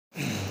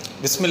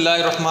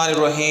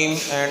Bismillahirrahmanirrahim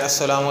and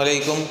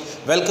Assalamualaikum.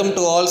 Welcome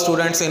to all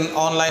students in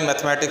online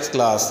mathematics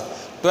class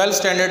 12th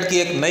standard की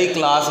एक नई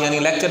class यानी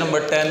lecture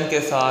number 10 के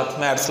साथ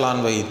मैं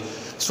Arsalan Waheed.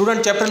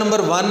 Student chapter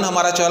number 1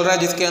 हमारा चल रहा है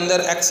जिसके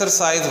अंदर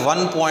एक्सरसाइज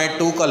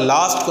 1.2 का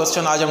लास्ट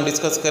क्वेश्चन आज हम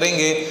डिस्कस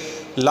करेंगे।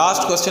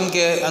 लास्ट क्वेश्चन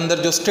के अंदर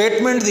जो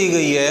स्टेटमेंट दी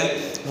गई है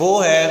वो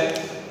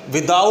है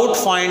without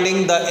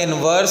finding the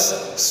inverse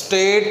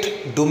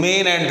state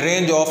domain and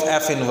range of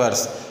F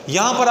inverse.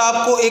 यहाँ पर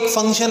आपको एक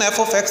फंक्शन एफ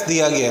ऑफ एक्स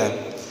दिया गया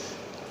है,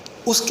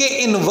 उसके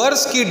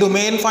इन्वर्स की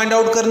डोमेन फाइंड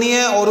आउट करनी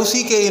है और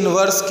उसी के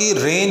इन्वर्स की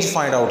रेंज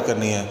फाइंड आउट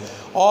करनी है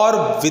और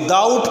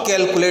विदाउट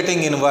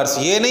कैलकुलेटिंग इन्वर्स।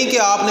 ये नहीं कि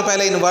आपने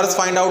पहले इन्वर्स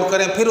फाइंड आउट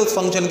करें फिर उस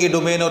फंक्शन की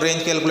डोमेन और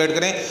रेंज कैलकुलेट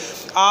करें,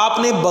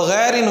 आपने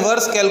बगैर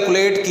इन्वर्स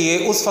कैलकुलेट किए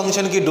उस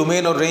फंक्शन की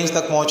डोमेन और रेंज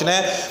तक पहुंचना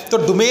है। तो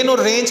डोमेन और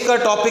रेंज का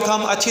टॉपिक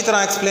हम अच्छी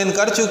तरह एक्सप्लेन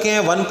कर चुके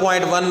हैं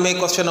 1.1 में।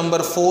 क्वेश्चन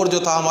नंबर 4 जो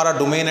था हमारा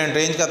डोमेन एंड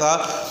रेंज का था,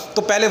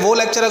 तो पहले वो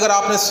लेक्चर अगर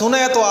आपने सुना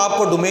है तो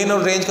आपको डोमेन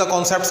और रेंज का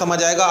कॉन्सेप्ट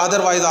समझ आएगा,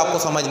 अदरवाइज आपको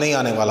समझ नहीं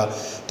आने वाला।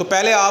 तो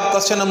पहले आप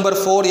क्वेश्चन नंबर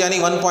 4 यानी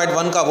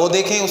 1.1 का वो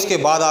देखें, उसके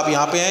बाद आप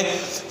यहाँ पे आए।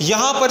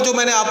 यहाँ पर जो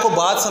मैंने आपको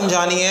बात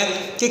समझानी है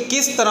कि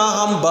किस तरह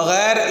हम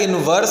बगैर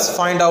इन्वर्स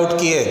फाइंड आउट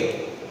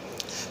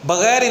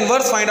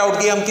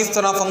किए हम किस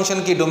तरह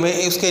फंक्शन की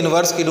डोमेन उसके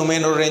इन्वर्स की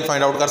डोमेन और रेंज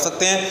फाइंड आउट कर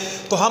सकते हैं।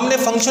 तो हमने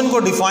फंक्शन को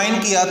डिफाइन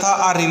किया था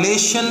a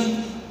relation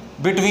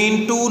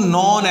between two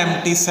non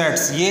empty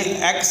sets. ये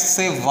x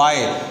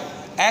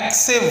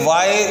से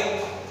y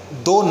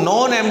दो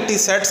नॉन एम्प्टी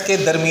सेट्स के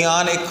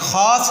दरमियान एक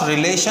ख़ास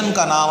रिलेशन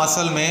का नाम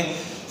असल में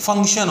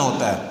फंक्शन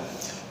होता है।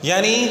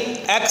 यानी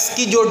x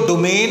की जो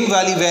डोमेन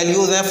वाली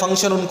वैल्यूज़ हैं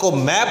फंक्शन उनको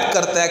मैप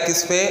करता है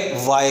किस पे,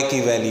 y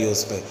की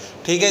वैल्यूज़ पे।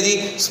 ठीक है जी।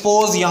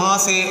 सपोज यहाँ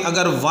से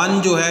अगर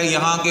 1 जो है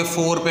यहाँ के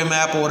 4 पे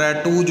मैप हो रहा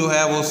है, 2 जो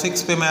है वो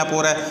 6 पे मैप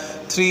हो रहा है,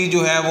 3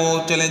 जो है वो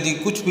चलें जी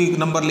कुछ भी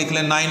नंबर लिख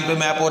लें 9 पे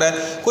मैप हो रहा है।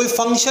 कोई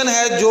फंक्शन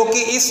है जो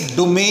कि इस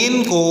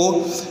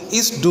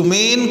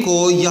डोमेन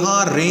को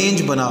यहाँ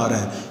रेंज बना रहा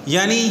है,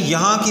 यानी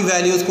यहाँ की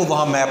वैल्यूज़ को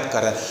वहाँ मैप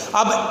कर रहा है।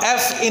 अब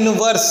एफ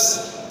इनवर्स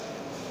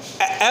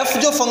f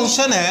जो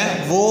फंक्शन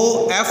है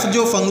वो x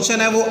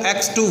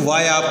टू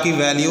y आपकी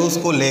वैल्यूज़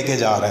को लेके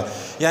जा रहा है,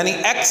 यानी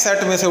x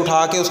सेट में से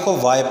उठा के उसको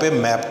y पे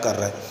मैप कर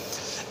रहा है।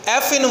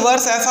 f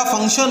इनवर्स ऐसा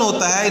फंक्शन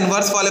होता है,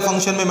 इनवर्स वाले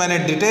फंक्शन में मैंने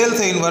डिटेल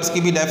से इनवर्स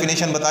की भी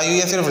डेफिनेशन बताई हुई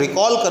है, सिर्फ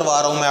रिकॉल करवा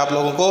रहा हूँ मैं आप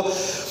लोगों को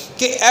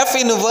कि f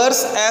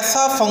इनवर्स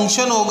ऐसा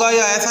फंक्शन होगा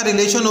या ऐसा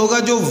रिलेशन होगा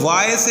जो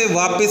y से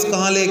वापस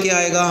कहाँ लेके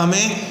आएगा,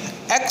 हमें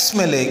x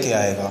में लेके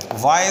आएगा।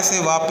 y से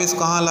वापस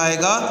कहाँ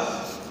लाएगा,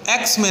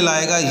 x में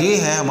लाएगा। ये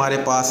है हमारे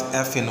पास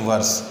f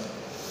इनवर्स।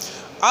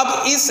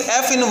 अब इस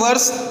f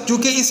इनवर्स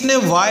चूंकि इसने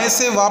y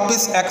से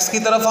वापस x की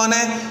तरफ आना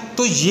है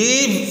तो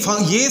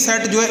ये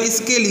सेट जो है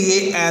इसके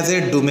लिए एज ए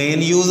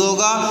डोमेन यूज़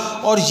होगा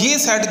और ये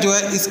सेट जो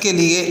है इसके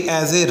लिए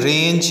एज ए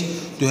रेंज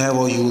जो है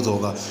वो यूज़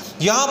होगा।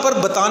 यहाँ पर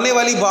बताने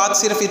वाली बात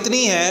सिर्फ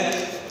इतनी है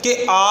कि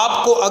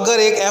आपको अगर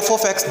एक f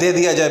ऑफ x दे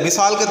दिया जाए,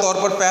 मिसाल के तौर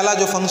पर पहला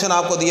जो फंक्शन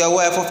आपको दिया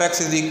हुआ f of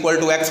x is equal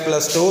to x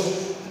plus 2,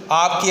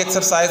 आपकी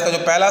एक्सरसाइज का जो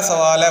पहला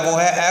सवाल है वो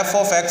है f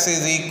of x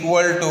is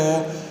equal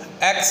to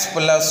x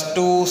plus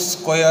 2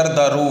 square the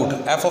root,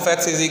 f of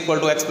x is equal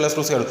to x plus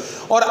 2 square,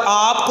 और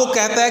आपको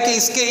कहता है कि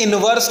इसके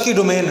इन्वर्स की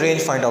डोमेन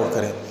रेंज फाइंड आउट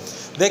करें।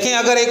 देखें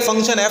अगर एक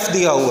फंक्शन f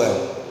दिया हुआ है,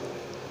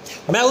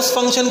 मैं उस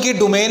फंक्शन की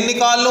डोमेन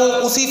निकाल लूँ,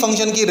 उसी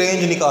फंक्शन की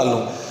रेंज निकाल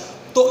लूँ,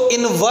 तो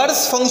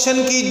इन्वर्स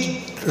फंक्शन की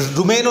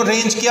डोमेन और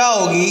रेंज क्या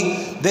होगी।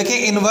 देखें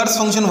इन्वर्स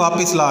फंक्शन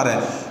वापस ला रहा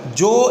है,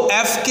 जो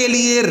f के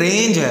लिए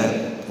रेंज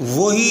है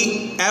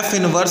वही f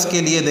इनवर्स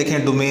के लिए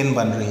देखें डोमेन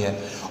बन रही है,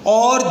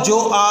 और जो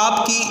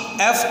आपकी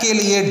f के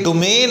लिए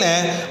डोमेन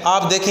है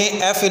आप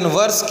देखें f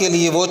इनवर्स के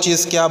लिए वो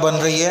चीज़ क्या बन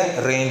रही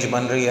है, रेंज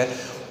बन रही है।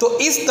 तो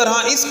इस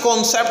तरह इस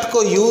कॉन्सेप्ट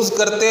को यूज़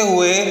करते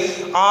हुए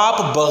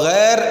आप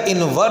बग़ैर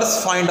इन्वर्स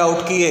फाइंड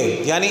आउट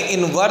किए, यानी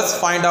इन्वर्स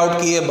फाइंड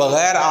आउट किए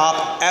बग़ैर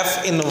आप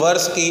f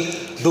इन्वर्स की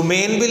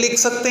डोमेन भी लिख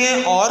सकते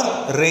हैं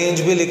और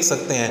रेंज भी लिख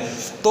सकते हैं।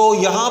 तो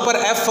यहाँ पर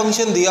f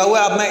फंक्शन दिया हुआ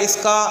है, अब मैं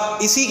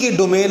इसी की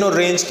डोमेन और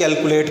रेंज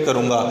कैलकुलेट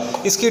करूँगा,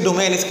 इसकी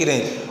डोमेन इसकी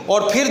रेंज,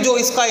 और फिर जो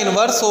इसका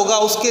इन्वर्स होगा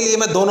उसके लिए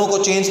मैं दोनों को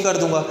चेंज कर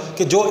दूंगा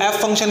कि जो f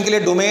फंक्शन के लिए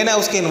डोमेन है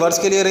उसके इन्वर्स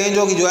के लिए रेंज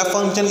होगी, जो f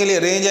फंक्शन के लिए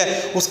रेंज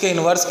है उसके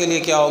इन्वर्स के लिए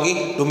क्या होगी,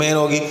 डोमेन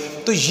होगी।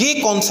 तो ये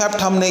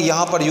कॉन्सेप्ट हमने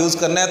यहाँ पर यूज़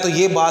करना है। तो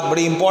ये बात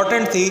बड़ी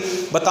इंपॉर्टेंट थी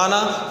बताना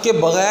कि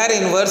बग़ैर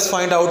इन्वर्स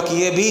फाइंड आउट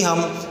किए भी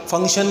हम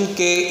फंक्शन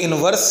के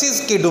इन्वर्सिस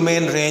की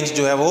डोमेन रेंज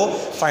जो है वो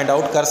फाइंड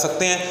आउट कर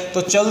सकते हैं।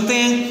 तो चलते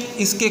हैं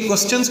इसके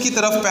क्वेश्चंस की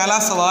तरफ। पहला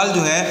सवाल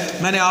जो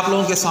है मैंने आप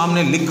लोगों के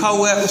सामने लिखा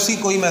हुआ है, उसी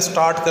को ही मैं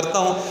स्टार्ट करता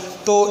हूँ।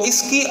 तो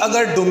इसकी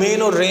अगर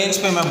डोमेन और रेंज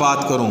पे मैं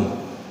बात करूँ,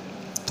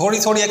 थोड़ी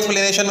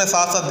एक्सप्लेनेशन मैं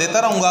साथ साथ देता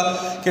रहूँगा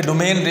कि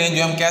डोमेन रेंज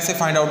जो हम कैसे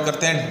फाइंड आउट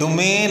करते हैं।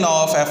 Domain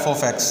of f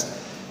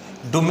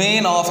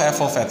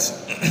of x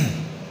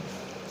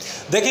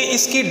देखें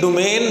इसकी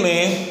डोमेन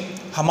में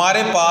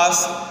हमारे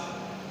पास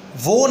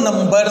वो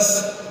नंबर्स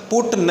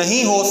पुट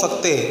नहीं हो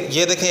सकते।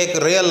 ये देखें एक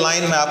रियल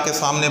लाइन मैं आपके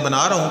सामने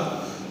बना रहा हूँ,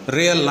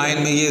 रियल लाइन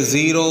में ये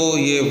 0,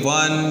 ये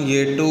 1,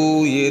 ये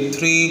 2, ये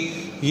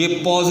 3, ये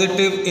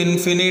पॉजिटिव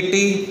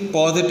इन्फिनिटी,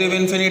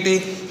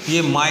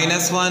 ये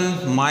 -1,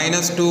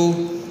 -2,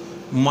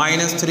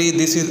 -3,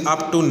 this is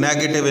up to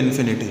negative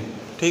infinity.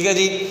 ठीक है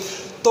जी।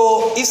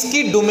 तो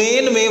इसकी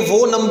डोमेन में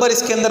वो नंबर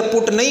इसके अंदर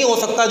पुट नहीं हो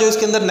सकता जो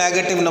इसके अंदर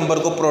नेगेटिव नंबर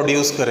को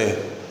प्रोड्यूस करे।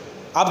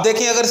 अब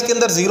देखें, अगर इसके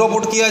अंदर 0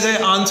 पुट किया जाए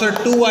आंसर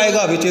 2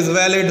 आएगा विच इज़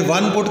वैलिड,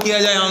 1 पुट किया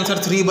जाए आंसर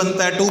 3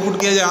 बनता है, 2 पुट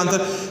किया जाए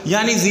आंसर,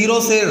 यानी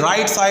 0 से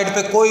राइट साइड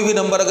पे कोई भी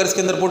नंबर अगर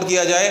इसके अंदर पुट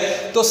किया जाए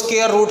तो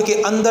स्क्वायर रूट के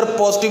अंदर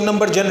पॉजिटिव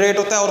नंबर जनरेट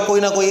होता है और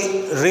कोई ना कोई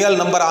रियल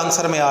नंबर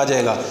आंसर में आ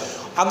जाएगा।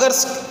 अगर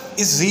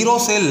इस 0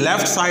 से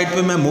लेफ्ट साइड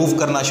पे मैं मूव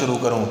करना शुरू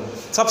करूं,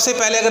 सबसे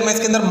पहले अगर मैं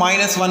इसके अंदर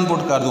 -1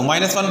 पुट कर दूं,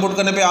 -1 पुट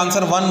करने पे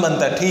आंसर 1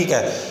 बनता है, ठीक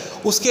है।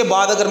 उसके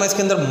बाद अगर मैं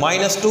इसके अंदर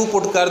 -2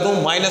 पुट कर दूं,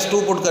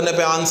 -2 पुट करने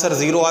पे आंसर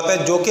 0 आता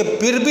है, जो कि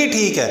फिर भी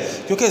ठीक है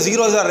क्योंकि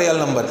 0 इज अ रियल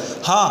नंबर।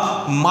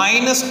 हाँ,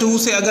 -2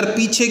 से अगर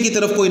पीछे की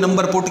तरफ कोई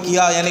नंबर पुट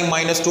किया यानी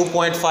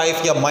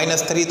 -2.5 या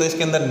 -3, तो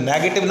इसके अंदर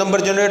नेगेटिव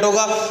नंबर जनरेट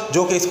होगा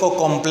जो कि इसको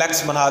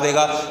कॉम्प्लेक्स बना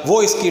देगा,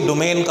 वो इसकी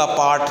डोमेन का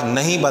पार्ट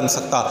नहीं बन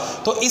सकता।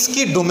 तो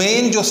इसकी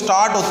डोमेन जो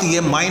स्टार्ट होती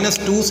है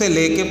 -2 से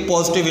लेके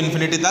पॉजिटिव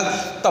इन्फिनिटी तक,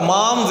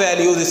 तमाम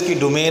वैल्यूज इसकी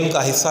डोमेन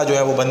का हिस्सा जो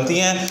है वो बनती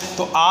हैं।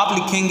 तो आप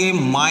लिखेंगे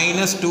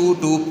 -2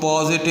 टू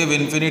पॉजिटिव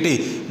इन्फिनिटी,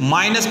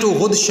 -2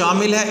 खुद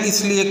शामिल है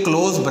इसलिए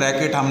क्लोज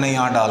ब्रैकेट हमने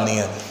यहाँ डालनी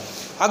है।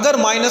 अगर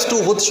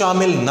 -2 खुद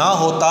शामिल ना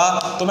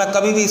होता तो मैं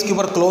कभी भी इसके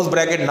ऊपर क्लोज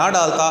ब्रैकेट ना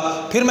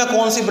डालता, फिर मैं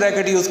कौन सी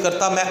ब्रैकेट यूज़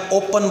करता, मैं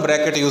ओपन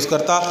ब्रैकेट यूज़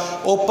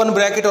करता। ओपन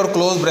ब्रैकेट और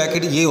क्लोज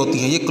ब्रैकेट ये होती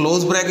है, ये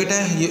क्लोज ब्रैकेट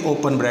है, ये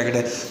ओपन ब्रैकेट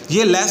है।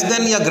 ये लेस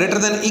देन या greater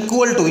than,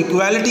 equal to,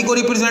 equality को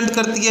रिप्रेजेंट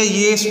करती है,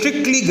 ये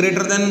स्ट्रिक्टली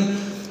ग्रेटर देन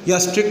या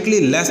स्ट्रिक्टली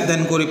लेस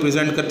देन को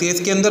रिप्रेजेंट करती है।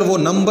 इसके अंदर वो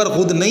नंबर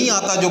खुद नहीं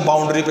आता जो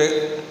बाउंड्री पे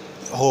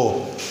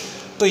हो।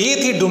 तो ये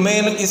थी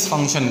डोमेन इस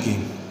फंक्शन की।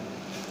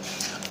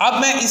 अब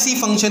मैं इसी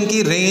फंक्शन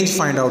की रेंज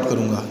फाइंड आउट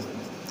करूंगा,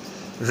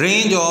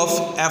 range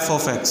of F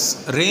of x.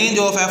 Range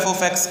of F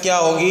of x क्या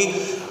होगी?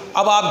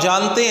 अब आप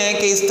जानते हैं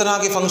कि इस तरह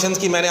के फंक्शंस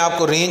की मैंने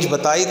आपको रेंज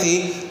बताई थी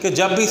कि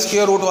जब भी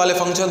स्क्वायर रूट वाले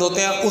फंक्शंस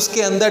होते हैं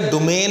उसके अंदर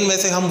डोमेन में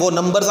से हम वो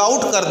नंबर्स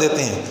आउट कर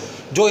देते हैं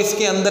जो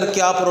इसके अंदर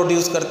क्या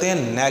प्रोड्यूस करते हैं,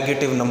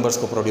 नेगेटिव नंबर्स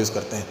को प्रोड्यूस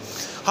करते हैं।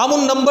 हम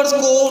उन नंबर्स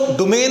को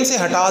डोमेन से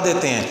हटा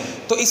देते हैं।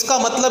 तो इसका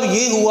मतलब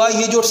ये हुआ,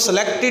 ये जो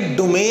सिलेक्टेड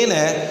डोमेन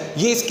है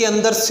ये इसके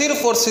अंदर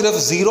सिर्फ और सिर्फ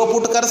 0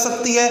 पुट कर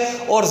सकती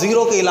है और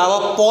 0 के अलावा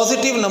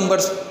पॉजिटिव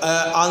नंबर्स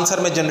आंसर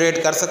में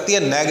जनरेट कर सकती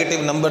है,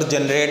 नेगेटिव नंबर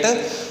जनरेट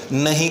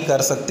नहीं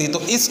कर सकती।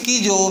 तो इसकी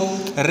जो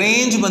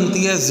रेंज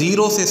बनती है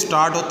 0 से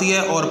स्टार्ट होती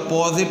है और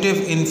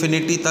पॉजिटिव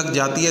इन्फिनिटी तक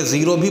जाती है।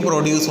 0 भी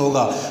प्रोड्यूस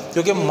होगा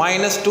क्योंकि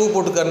 -2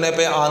 पुट करने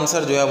पे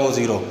आंसर जो है वो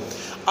 0।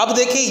 अब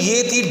देखिए,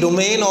 ये थी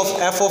domain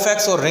of F of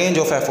x और range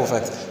of F of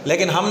x,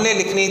 लेकिन हमने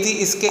लिखनी थी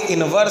इसके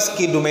इन्वर्स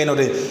की डोमेन और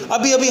रेंज।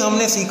 अभी अभी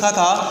हमने सीखा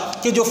था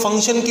कि जो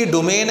फंक्शन की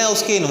डोमेन है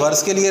उसके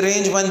इन्वर्स के लिए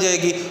रेंज बन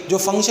जाएगी, जो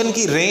फंक्शन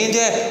की रेंज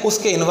है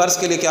उसके इन्वर्स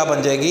के लिए क्या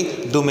बन जाएगी,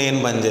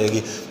 डोमेन बन जाएगी।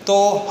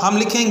 तो हम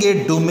लिखेंगे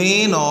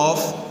domain of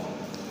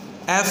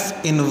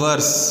F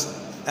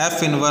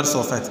inverse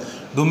of x.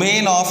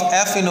 Domain of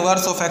F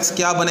inverse of x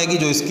क्या बनेगी,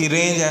 जो इसकी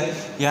रेंज है,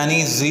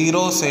 यानी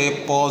 0 से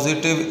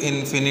पॉजिटिव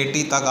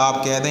इन्फिनिटी तक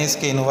आप कह दें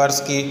इसके इन्वर्स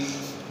की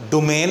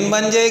डोमेन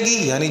बन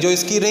जाएगी, यानी जो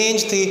इसकी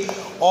रेंज थी।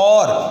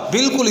 और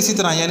बिल्कुल इसी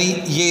तरह यानी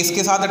ये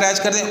इसके साथ अटैच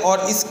कर दें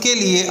और इसके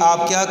लिए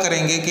आप क्या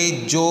करेंगे कि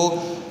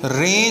जो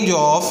range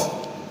of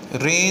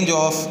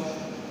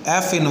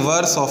F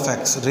inverse of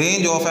x,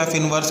 range of F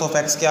inverse of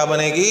x क्या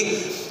बनेगी,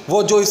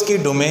 वो जो इसकी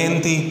डोमेन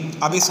थी।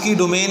 अब इसकी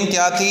डोमेन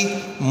क्या थी,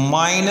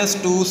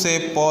 -2 से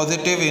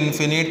पॉजिटिव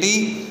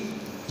इन्फिनिटी,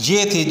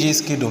 ये थी जी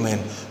इसकी डोमेन।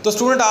 तो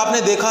स्टूडेंट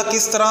आपने देखा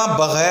किस तरह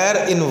बगैर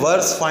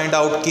इन्वर्स फाइंड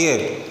आउट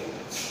किए,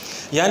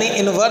 यानी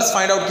इन्वर्स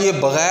फाइंड आउट किए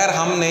बगैर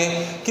हमने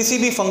किसी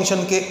भी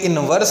फंक्शन के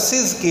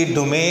इन्वर्सेस की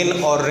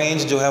डोमेन और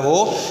रेंज जो है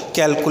वो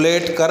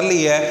कैलकुलेट कर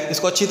ली है।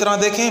 इसको अच्छी तरह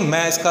देखें,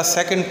 मैं इसका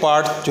सेकंड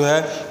पार्ट जो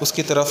है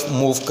उसकी तरफ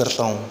मूव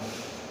करता हूँ।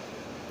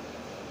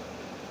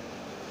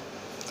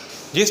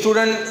 जी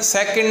स्टूडेंट,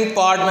 सेकंड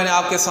पार्ट मैंने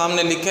आपके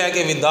सामने लिखा है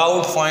कि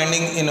without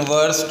finding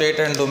inverse state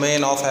and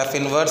domain of F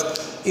inverse.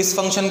 इस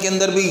फंक्शन के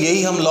अंदर भी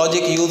यही हम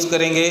लॉजिक यूज़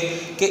करेंगे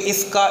कि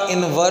इसका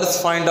इन्वर्स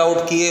फाइंड आउट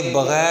किए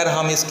बगैर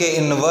हम इसके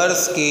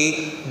इन्वर्स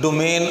की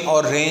डोमेन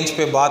और रेंज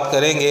पे बात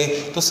करेंगे।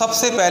 तो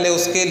सबसे पहले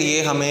उसके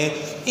लिए हमें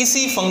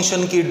इसी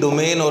फंक्शन की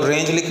डोमेन और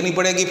रेंज लिखनी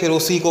पड़ेगी, फिर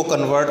उसी को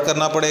कन्वर्ट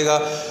करना पड़ेगा।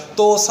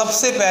 तो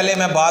सबसे पहले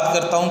मैं बात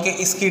करता हूँ कि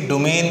इसकी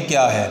डोमेन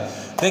क्या है।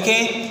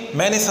 देखें,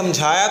 मैंने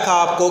समझाया था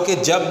आपको कि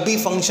जब भी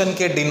फंक्शन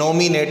के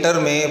डिनोमिनेटर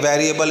में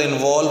वेरिएबल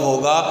इन्वॉल्व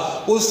होगा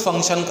उस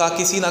फंक्शन का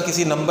किसी ना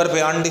किसी नंबर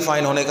पे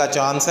अनडिफाइन होने का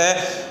चांस है।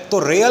 तो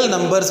रियल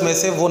नंबर्स में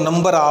से वो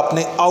नंबर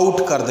आपने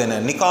आउट कर देना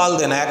है, निकाल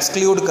देना है,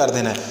 एक्सक्लूड कर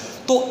देना है।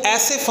 तो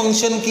ऐसे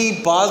फंक्शन की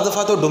बाज़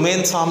दफ़ा तो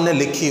डोमेन सामने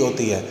लिखी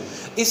होती है,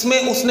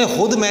 इसमें उसने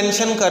खुद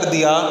मेंशन कर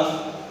दिया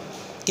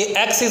कि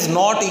x is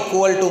not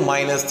equal to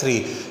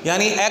 -3,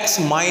 यानी x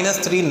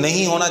 -3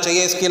 नहीं होना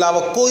चाहिए, इसके अलावा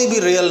कोई भी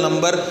रियल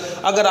नंबर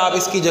अगर आप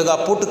इसकी जगह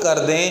पुट कर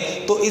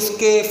दें तो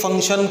इसके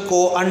फंक्शन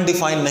को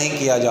अनडिफाइन नहीं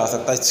किया जा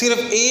सकता।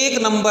 सिर्फ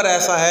एक नंबर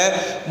ऐसा है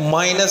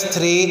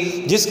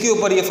 -3 जिसके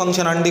ऊपर ये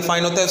फंक्शन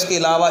अनडिफाइन होता है, उसके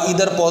अलावा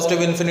इधर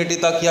पॉजिटिव इन्फिनिटी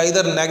तक या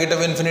इधर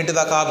नेगेटिव इन्फिनिटी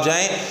तक आप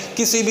जाएं,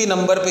 किसी भी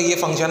नंबर पे ये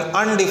फंक्शन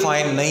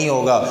अनडिफाइन नहीं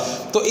होगा।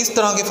 तो इस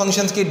तरह के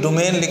फंक्शंस की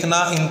डोमेन लिखना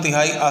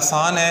इंतहाई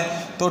आसान है।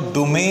 तो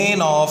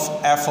domain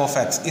of F of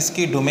x,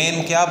 इसकी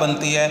डोमेन क्या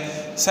बनती है?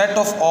 Set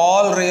of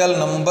all real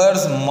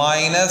numbers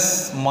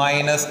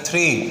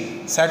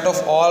 -3, set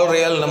of all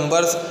real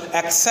numbers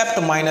accept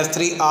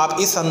 -3। आप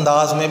इस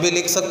अंदाज में भी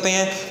लिख सकते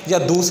हैं या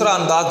दूसरा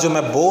अंदाज जो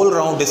मैं बोल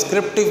रहा हूँ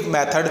डिस्क्रिप्टिव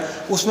मेथड,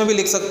 उसमें भी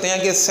लिख सकते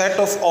हैं कि set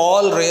of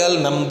all real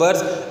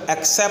numbers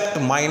accept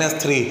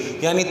 -3,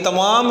 यानी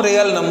तमाम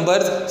रियल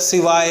नंबर्स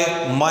सिवाय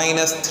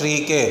 -3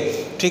 के।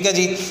 ठीक है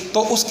जी। तो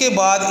उसके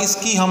बाद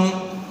इसकी हम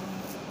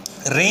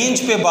रेंज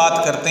पे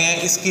बात करते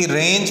हैं। इसकी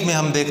रेंज में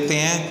हम देखते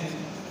हैं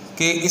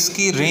कि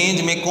इसकी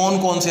रेंज में कौन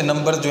कौन से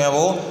नंबर जो है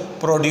वो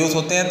प्रोड्यूस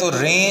होते हैं। तो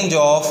range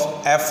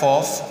of F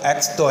of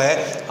x तो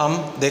है, हम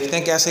देखते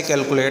हैं कैसे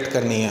कैलकुलेट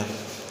करनी है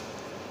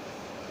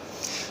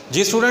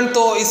जी स्टूडेंट।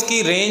 तो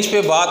इसकी रेंज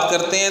पे बात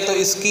करते हैं। तो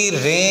इसकी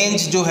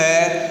रेंज जो है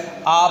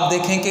आप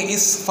देखें कि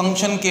इस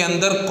फंक्शन के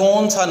अंदर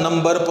कौन सा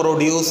नंबर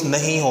प्रोड्यूस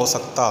नहीं हो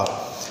सकता।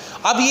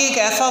 अब ये एक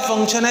ऐसा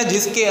फंक्शन है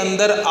जिसके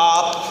अंदर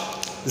आप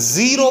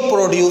 0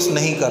 प्रोड्यूस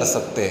नहीं कर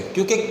सकते,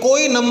 क्योंकि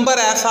कोई नंबर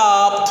ऐसा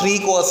आप 3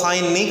 को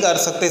असाइन नहीं कर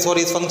सकते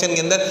सॉरी इस फंक्शन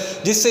के अंदर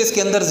जिससे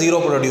इसके अंदर 0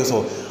 प्रोड्यूस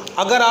हो।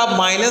 अगर आप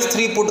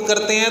 -3 पुट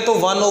करते हैं तो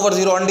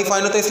 1/0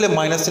 अनडिफाइन होता है, इसलिए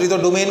 -3 तो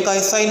डोमेन का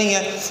हिस्सा ही नहीं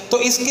है। तो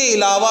इसके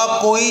अलावा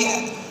कोई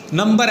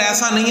नंबर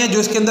ऐसा नहीं है जो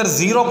इसके अंदर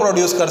 0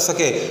 प्रोड्यूस कर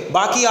सके।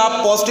 बाकी आप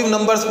पॉजिटिव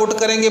नंबर्स पुट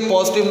करेंगे,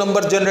 पॉजिटिव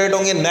नंबर जनरेट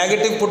होंगे,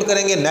 नेगेटिव पुट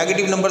करेंगे,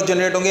 नेगेटिव नंबर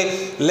जनरेट होंगे,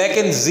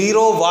 लेकिन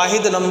 0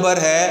 वाहिद नंबर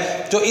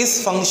है जो इस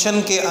फंक्शन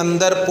के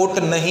अंदर पुट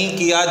नहीं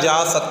किया जा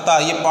सकता।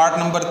 ये पार्ट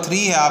नंबर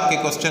 3 है आपके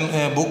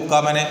क्वेश्चन बुक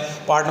का, मैंने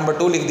पार्ट नंबर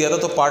 2 लिख दिया था,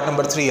 तो पार्ट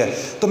नंबर 3 है।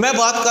 तो मैं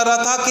बात कर रहा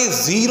था कि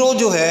 0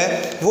 जो है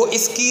वो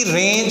इसकी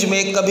रेंज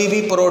में कभी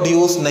भी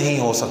प्रोड्यूस नहीं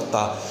हो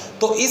सकता।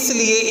 तो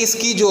इसलिए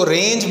इसकी जो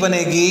रेंज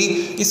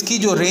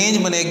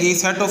बनेगी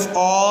set of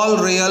all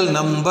real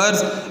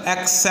numbers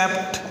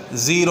accept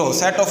 0,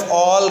 set of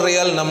all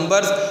real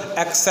numbers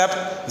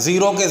accept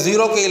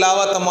 0 के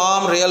अलावा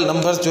तमाम रियल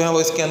नंबर्स जो हैं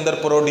वो इसके अंदर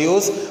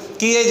प्रोड्यूस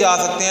किए जा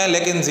सकते हैं,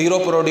 लेकिन 0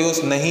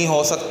 प्रोड्यूस नहीं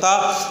हो सकता।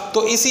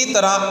 तो इसी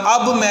तरह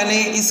अब मैंने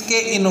इसके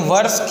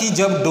इन्वर्स की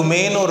जब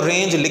डोमेन और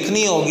रेंज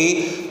लिखनी होगी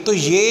तो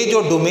ये जो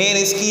डोमेन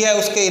इसकी है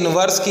उसके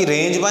इन्वर्स की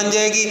रेंज बन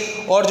जाएगी,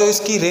 और जो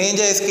इसकी रेंज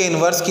है इसके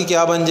इन्वर्स की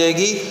क्या बन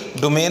जाएगी?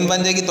 डोमेन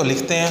बन जाएगी। तो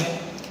लिखते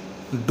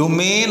हैं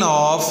domain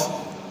of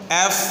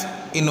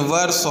F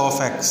inverse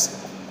of x,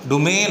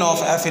 domain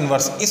of F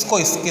inverse, इसको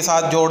इसके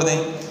साथ जोड़ दें।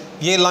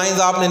 ये लाइंस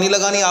आपने नहीं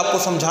लगानी, आपको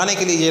समझाने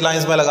के लिए ये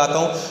लाइंस मैं लगाता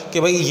हूँ कि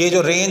भाई ये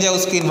जो रेंज है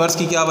उसकी इन्वर्स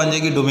की क्या बन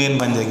जाएगी? डोमेन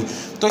बन जाएगी।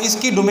 तो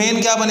इसकी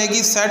डोमेन क्या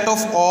बनेगी? Set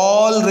of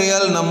all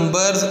real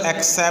numbers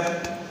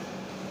accept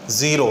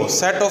 0,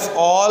 set of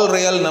all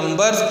real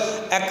numbers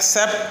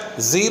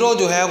accept 0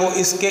 जो है वो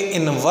इसके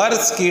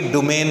इन्वर्स की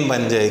डोमेन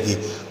बन जाएगी,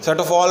 set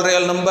of all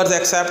real numbers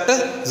accept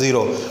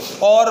 0।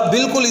 और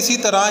बिल्कुल इसी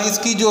तरह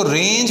इसकी जो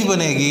रेंज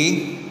बनेगी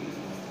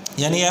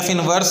यानी एफ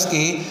इन्वर्स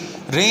की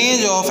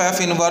range of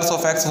F inverse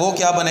of x वो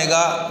क्या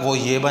बनेगा? वो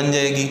ये बन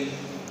जाएगी,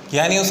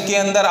 यानी उसके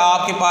अंदर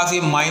आपके पास ये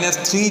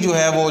 -3 जो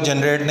है वो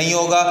जनरेट नहीं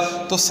होगा।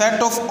 तो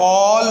set of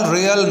all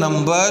real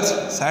numbers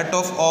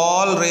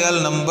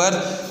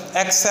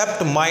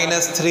accept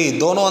 -3,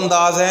 दोनों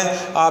अंदाज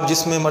हैं, आप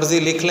जिसमें मर्जी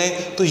लिख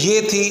लें। तो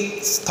ये थी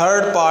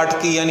थर्ड पार्ट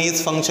की यानी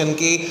इस फंक्शन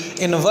की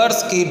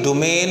इन्वर्स की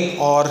डोमेन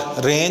और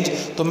रेंज।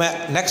 तो मैं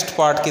नेक्स्ट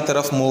पार्ट की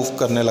तरफ मूव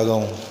करने लगा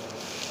हूँ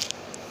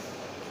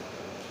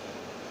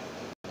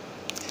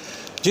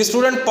जी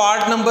स्टूडेंट।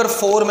 पार्ट नंबर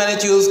 4 मैंने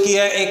चूज़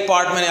किया है, एक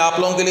पार्ट मैंने आप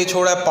लोगों के लिए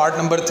छोड़ा है, पार्ट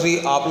नंबर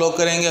 3 आप लोग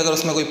करेंगे। अगर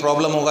उसमें कोई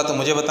प्रॉब्लम होगा तो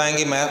मुझे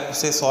बताएंगे, मैं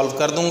उसे सॉल्व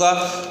कर दूंगा।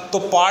 तो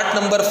पार्ट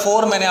नंबर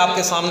 4 मैंने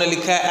आपके सामने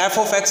लिखा है F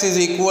of x is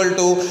equal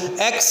to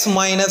x -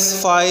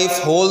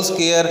 5 whole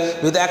square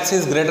with x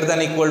is greater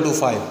than equal to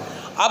 5।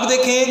 अब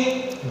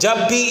देखें,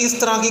 जब भी इस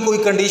तरह की कोई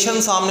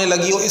कंडीशन सामने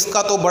लगी हो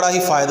इसका तो बड़ा ही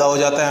फ़ायदा हो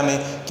जाता है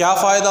हमें। क्या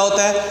फ़ायदा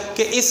होता है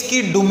कि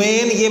इसकी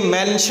डोमेन ये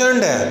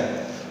मेंशन्ड है।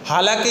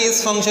 हालांकि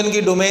इस फंक्शन की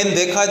डोमेन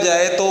देखा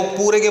जाए तो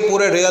पूरे के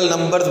पूरे रियल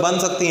नंबर्स बन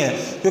सकती हैं,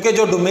 क्योंकि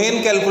जो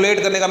डोमेन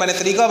कैलकुलेट करने का मैंने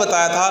तरीका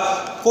बताया था,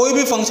 कोई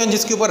भी फंक्शन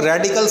जिसके ऊपर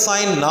रेडिकल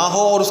साइन ना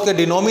हो और उसके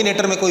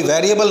डिनोमिनेटर में कोई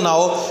वेरिएबल ना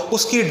हो,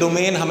 उसकी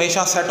डोमेन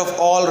हमेशा set of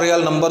all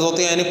real numbers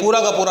होते हैं, यानी पूरा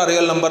का पूरा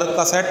रियल नंबर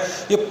का सेट,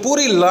 ये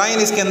पूरी लाइन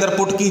इसके अंदर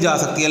पुट की जा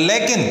सकती है।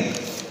 लेकिन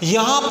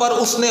यहाँ पर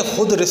उसने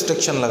खुद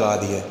रिस्ट्रिक्शन लगा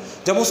दी है।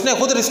 जब उसने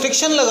खुद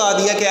रिस्ट्रिक्शन लगा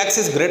दिया कि x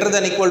is greater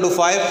than equal to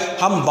 5,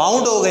 हम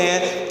बाउंड हो गए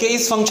हैं कि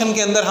इस फंक्शन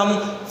के अंदर हम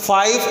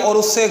 5 और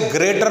उससे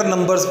ग्रेटर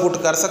नंबर्स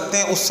पुट कर सकते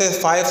हैं, उससे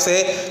 5 से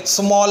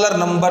स्मॉलर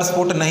नंबर्स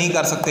पुट नहीं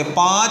कर सकते।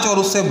 5 और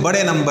उससे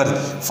बड़े नंबर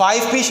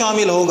 5 भी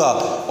शामिल होगा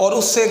और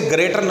उससे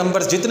ग्रेटर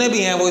नंबर्स जितने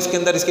भी हैं वो इसके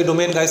अंदर इसकी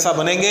डोमेन का हिस्सा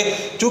बनेंगे,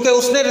 क्योंकि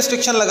उसने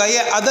रिस्ट्रिक्शन लगाई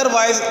है।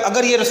 अदरवाइज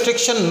अगर ये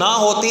रिस्ट्रिक्शन ना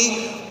होती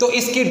तो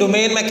इसकी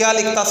डोमेन में क्या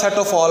लिखता? Set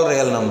of all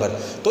real number.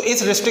 तो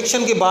इस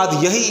रिस्ट्रिक्शन के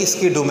बाद यही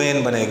इसकी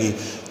डोमेन बनेगी।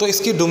 तो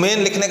इसकी डोमेन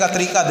लिखने का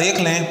तरीका देख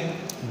लें,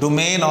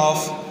 domain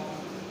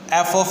of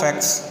F of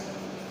x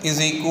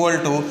is equal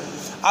to,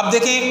 अब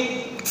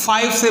देखें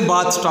 5 से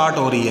बात स्टार्ट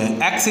हो रही है,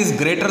 x is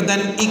greater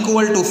than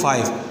equal to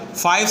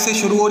 5 से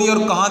शुरू हो रही है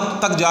और कहाँ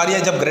तक जा रही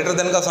है, जब ग्रेटर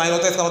देन का साइन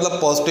होता है इसका मतलब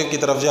पॉजिटिव की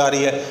तरफ जा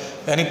रही है,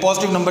 यानी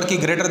पॉजिटिव नंबर की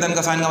ग्रेटर देन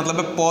का साइन का मतलब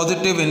है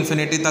पॉजिटिव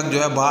इन्फिनिटी तक जो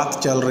है बात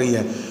चल रही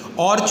है।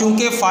 और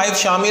चूंकि 5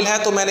 शामिल है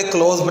तो मैंने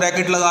क्लोज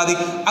ब्रैकेट लगा दी।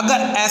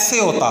 अगर ऐसे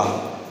होता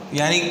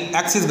यानी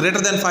x इज ग्रेटर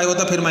देन 5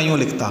 होता फिर मैं यूँ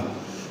लिखता,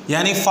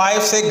 यानी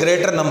 5 से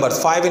ग्रेटर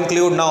नंबर्स 5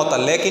 इंक्लूड ना होता,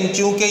 लेकिन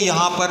चूंकि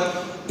यहाँ पर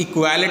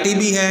इक्वालिटी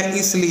भी है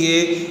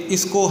इसलिए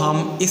इसको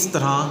हम इस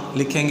तरह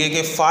लिखेंगे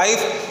कि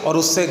 5 और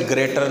उससे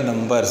ग्रेटर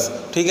नंबर्स।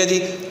 ठीक है जी।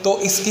 तो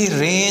इसकी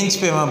रेंज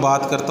पे मैं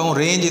बात करता हूँ,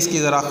 रेंज इसकी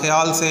ज़रा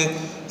ख्याल से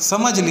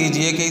समझ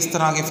लीजिए कि इस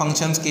तरह के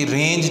फंक्शंस की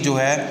रेंज जो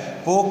है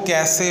वो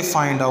कैसे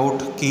फाइंड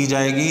आउट की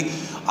जाएगी।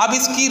 अब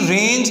इसकी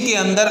रेंज के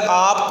अंदर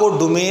आपको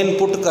डोमेन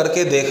पुट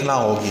करके देखना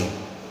होगी,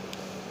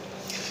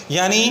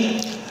 यानी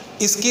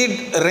इसकी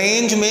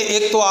रेंज में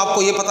एक तो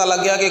आपको ये पता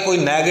लग गया कि कोई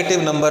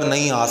नेगेटिव नंबर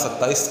नहीं आ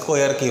सकता इस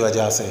स्क्वायर की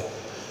वजह से,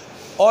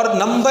 और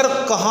नंबर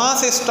कहाँ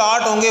से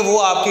स्टार्ट होंगे वो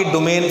आपकी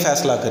डोमेन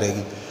फैसला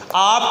करेगी।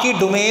 आपकी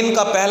डोमेन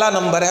का पहला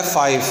नंबर है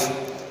 5,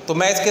 तो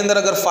मैं इसके अंदर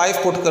अगर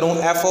 5 पुट करूँ,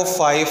 एफ ऑफ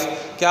 5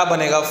 क्या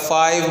बनेगा,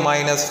 5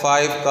 माइनस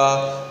 5 का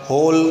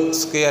होल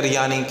स्क्वायर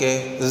यानी कि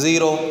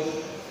 0।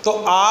 तो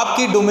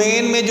आपकी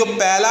डोमेन में जो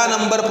पहला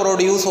नंबर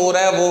प्रोड्यूस हो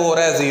रहा है वो हो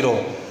रहा है 0।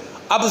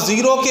 अब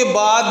 0 के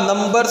बाद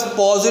नंबर्स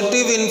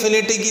पॉजिटिव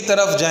इन्फिनिटी की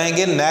तरफ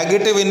जाएंगे,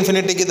 नेगेटिव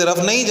इन्फिनिटी की तरफ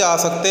नहीं जा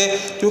सकते,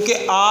 क्योंकि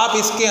आप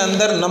इसके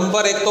अंदर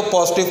नंबर एक तो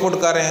पॉजिटिव पुट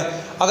कर रहे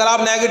हैं। अगर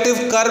आप नेगेटिव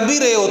कर भी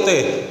रहे होते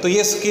तो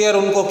ये स्क्वायर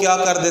उनको क्या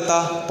कर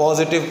देता,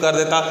 पॉजिटिव कर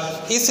देता।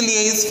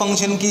 इसलिए इस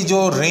फंक्शन की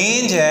जो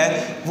रेंज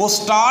है वो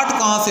स्टार्ट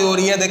कहाँ से हो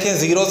रही है, देखें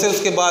 0 से,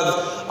 उसके बाद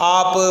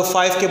आप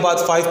 5 के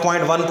बाद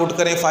 5.1 पुट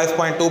करें,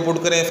 5.2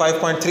 पुट करें,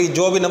 5.3,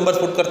 जो भी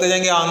नंबर पुट करते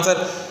जाएंगे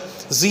आंसर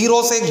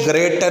 0 से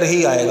ग्रेटर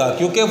ही आएगा,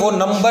 क्योंकि वो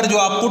नंबर जो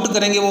आप पुट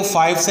करेंगे वो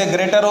 5 से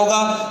ग्रेटर होगा,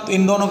 तो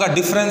इन दोनों का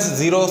डिफरेंस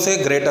 0 से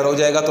ग्रेटर हो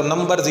जाएगा, तो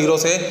नंबर 0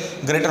 से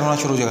ग्रेटर होना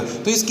शुरू हो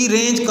जाएगा। तो इसकी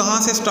रेंज कहाँ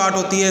से स्टार्ट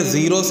होती है,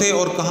 0 से,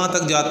 और कहाँ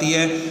तक जाती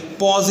है,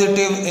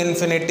 पॉजिटिव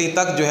इन्फिनिटी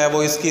तक जो है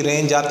वो इसकी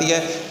रेंज जाती है।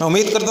 मैं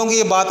उम्मीद करता हूँ कि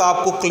ये बात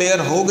आपको क्लियर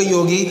हो गई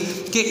होगी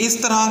कि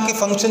इस तरह के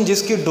फंक्शन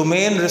जिसकी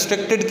डोमेन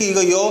रिस्ट्रिक्टेड की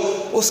गई हो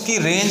उसकी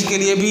रेंज के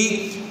लिए भी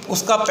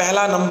उसका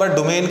पहला नंबर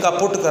डोमेन का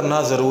पुट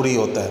करना ज़रूरी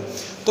होता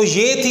है। तो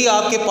ये थी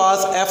आपके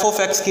पास एफ ऑफ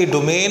एक्स की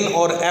डोमेन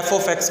और एफ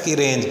ऑफ एक्स की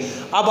रेंज।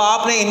 अब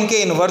आपने इनके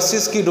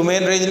इन्वर्सेस की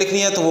डोमेन रेंज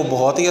लिखनी है तो वो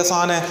बहुत ही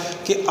आसान है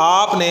कि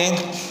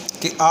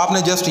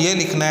आपने जस्ट ये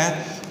लिखना है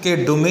कि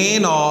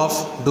domain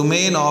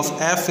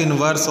of F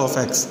inverse of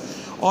x,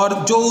 और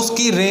जो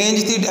उसकी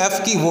रेंज थी एफ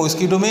की वो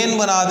इसकी डोमेन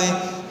बना दें।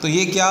 तो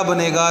ये क्या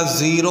बनेगा,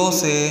 0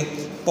 से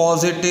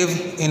पॉजिटिव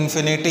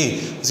इन्फिनिटी,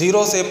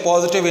 0 से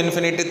पॉजिटिव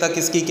इन्फिनिटी तक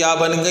इसकी क्या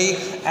बन गई,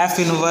 एफ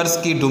इनवर्स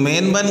की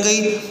डोमेन बन गई।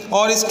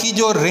 और इसकी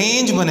जो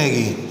रेंज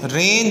बनेगी,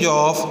 range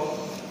of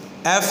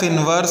F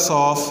inverse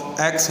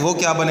of x, वो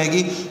क्या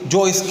बनेगी,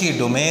 जो इसकी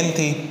डोमेन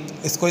थी,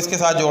 इसको इसके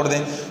साथ जोड़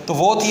दें तो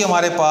वो थी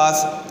हमारे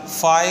पास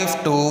 5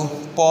 टू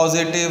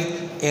पॉजिटिव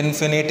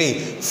इन्फिनिटी।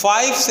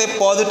 5 से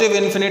पॉजिटिव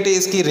इन्फिनिटी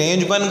इसकी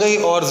रेंज बन गई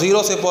और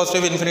 0 से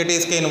पॉजिटिव इन्फिनिटी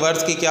इसके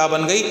इन्वर्स की क्या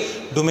बन गई,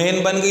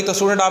 डोमेन बन गई। तो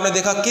स्टूडेंट आपने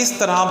देखा किस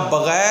तरह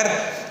बगैर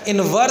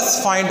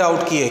इन्वर्स फाइंड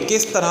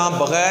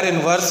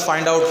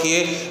आउट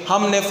किए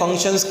हमने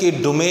फंक्शंस की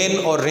डोमेन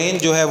और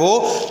रेंज जो है वो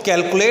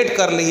कैलकुलेट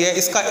कर ली है।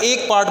 इसका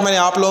एक पार्ट मैंने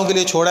आप लोगों के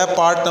लिए छोड़ा है,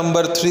 पार्ट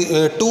नंबर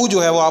 2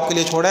 जो है वो आपके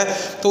लिए छोड़ा है,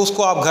 तो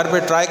उसको आप घर पे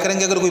ट्राई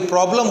करेंगे। अगर कोई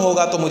प्रॉब्लम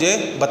होगा तो मुझे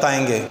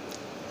बताएंगे।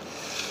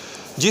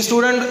 जी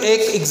स्टूडेंट,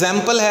 एक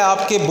एग्जाम्पल है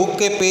आपके बुक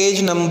के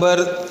पेज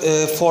नंबर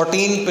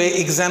 14 पे,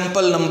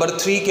 एग्जाम्पल नंबर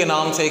 3 के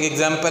नाम से एक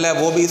एग्जाम्पल है,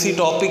 वो भी इसी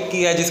टॉपिक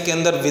की है, जिसके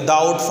अंदर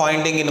without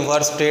finding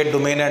inverse state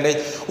domain and as.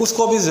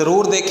 उसको भी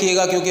ज़रूर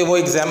देखिएगा क्योंकि वो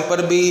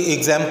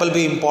एग्जाम्पल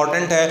भी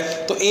इम्पॉर्टेंट है।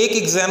 तो एक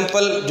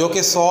एग्जाम्पल जो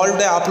कि सॉल्व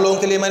है आप लोगों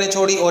के लिए मैंने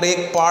छोड़ी, और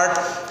एक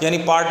पार्ट यानी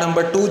पार्ट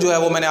नंबर 2 जो है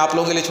वो मैंने आप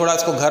लोगों के लिए छोड़ा।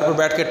 इसको घर पर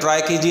बैठ के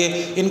ट्राई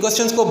कीजिए, इन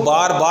क्वेश्चंस को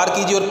बार बार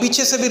कीजिए और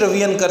पीछे से भी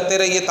रिवीजन करते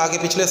रहिए ताकि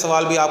पिछले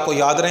सवाल भी आपको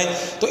याद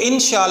रहें। तो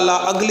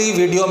इंशाल्लाह अगली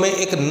वीडियो में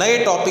एक नए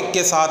टॉपिक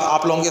के साथ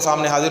आप लोगों के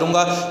सामने हाजिर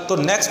होऊंगा। तो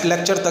नेक्स्ट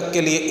लेक्चर तक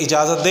के लिए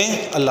इजाज़त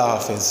दें। अल्लाह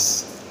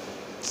हाफिज़।